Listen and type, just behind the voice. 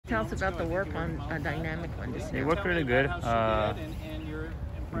Tell us about the work on a dynamic one. It worked really good.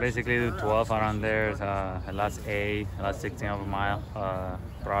 Basically do 12 around there. Last 8, last 16 of a mile.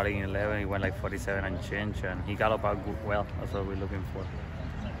 Probably in 11, he went like 47 and change, and he galloped out well. That's what we're looking for.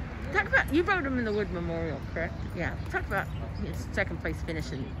 Talk about, you rode him in the Wood Memorial, correct? Yeah. Talk about his second place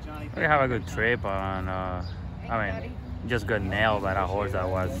finishing. We have a good trip, and just got nailed by that horse that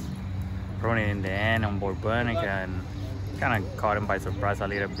was running in the end on Bourbonic, and kind of caught him by surprise a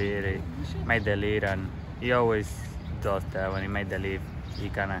little bit. He made the lead, and he always does that. When he made the lead, he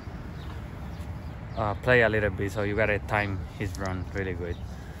kind of play a little bit, so you gotta time his run really good.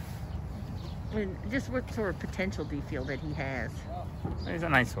 And just what sort of potential do you feel that he has? He's a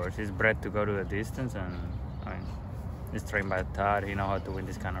nice horse. He's bred to go to the distance, and he's trained by Todd. He knows how to win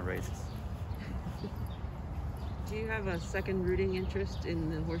these kind of races. Do you have a second rooting interest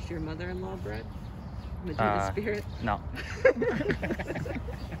in the horse your mother-in-law bred, Medina Spirit? No.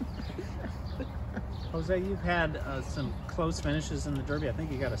 Jose, you've had some close finishes in the Derby. I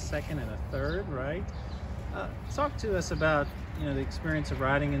think you got a second and a third, right? Talk to us about the experience of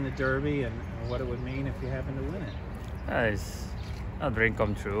riding in the Derby and what it would mean if you happen to win it. It's a dream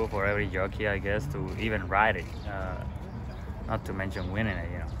come true for every jockey, I guess, to even ride it. Not to mention winning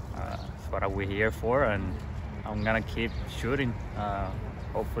it. It's what we're here for, and I'm gonna keep shooting.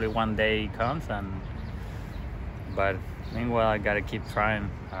 Hopefully one day it comes, but meanwhile I gotta keep trying.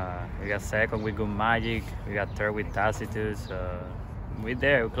 We got second with Good Magic, we got third with Tacitus. We're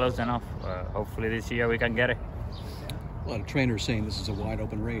there, we're close enough. Hopefully this year we can get it. A lot of trainers saying this is a wide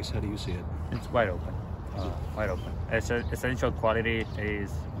open race. How do you see it? It's wide open. Wide open. Essential Quality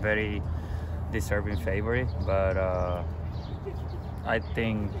is very deserving favorite, but I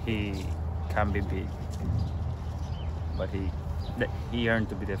think he can be beat. But he earned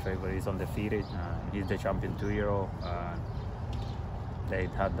to be the favorite. He's undefeated. He's the champion 2-year-old. They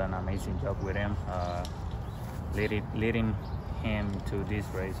have done an amazing job with him, leading him to this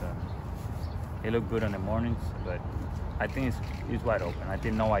race. He looked good in the mornings, but I think it's wide open. I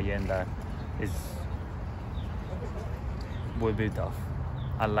think no Allenda will be tough.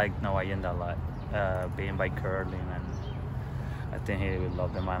 I like No Allenda a lot, being by curling, and I think he will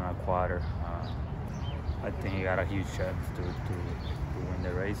love the man and a quarter. I think he got a huge chance to win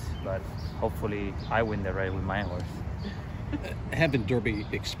the race, but hopefully I win the race with my horse. Having Derby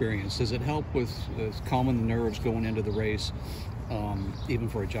experience, does it help with calming the nerves going into the race, even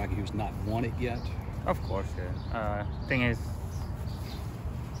for a jockey who's not won it yet? Of course, yeah. Thing is,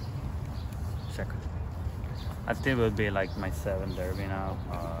 second. I think it will be like my 7th Derby now.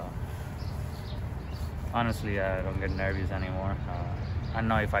 Honestly, I don't get nervous anymore. I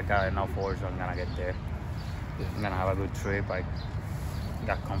know if I got enough horse, I'm gonna get there. I'm gonna have a good trip. I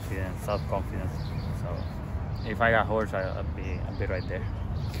got confidence, self-confidence. So if I got horse, I'll be right there.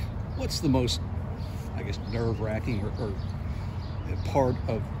 What's the most, I guess, nerve-wracking or part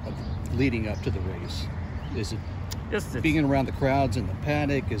of leading up to the race? Is it just being around the crowds in the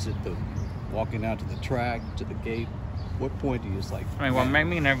paddock? Is it the walking out to the track, to the gate? What point do you just like? What made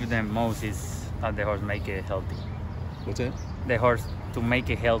me nervous the most is that the horse make it healthy. What's that? The horse to make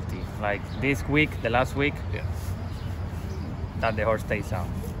it healthy. Like this week, the last week, yeah, that the horse stays out.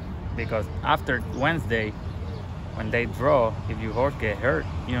 Because after Wednesday, when they draw, if your horse get hurt,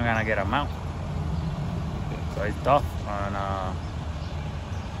 you're not gonna get a mount. So it's tough. And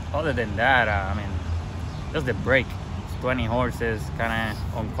other than that, just the break. It's 20 horses, kind of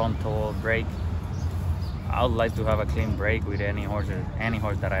uncomfortable break. I would like to have a clean break with any horse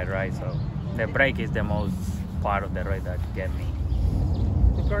that I ride. So the break is the most part of the race that get me.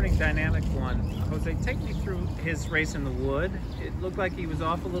 Regarding Dynamic One, Jose, take me through his race in the Wood. It looked like he was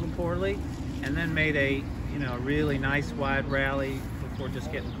off a little poorly, and then made a really nice wide rally before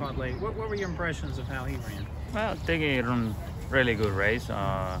just getting caught late. What were your impressions of how he ran? Well, I think he ran really good race.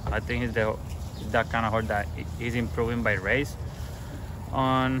 I think he's that kind of horse that is improving by race.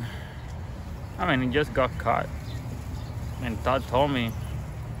 He just got caught. And Todd told me,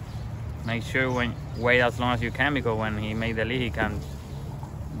 make sure when wait as long as you can, because when he made the lead, he can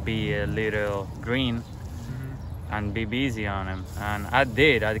be a little green and be busy on him. And I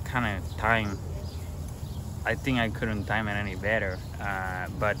did. I kind of timed. I think I couldn't time it any better.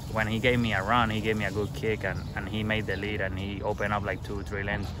 But when he gave me a run, he gave me a good kick, and he made the lead, and he opened up like 2-3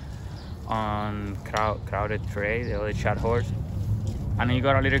 lengths on Crowded Trade, the other shot horse. And he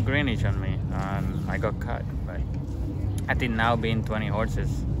got a little greenish on me, and I got cut. But I think now being 20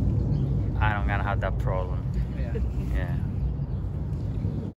 horses, I don't gonna have that problem.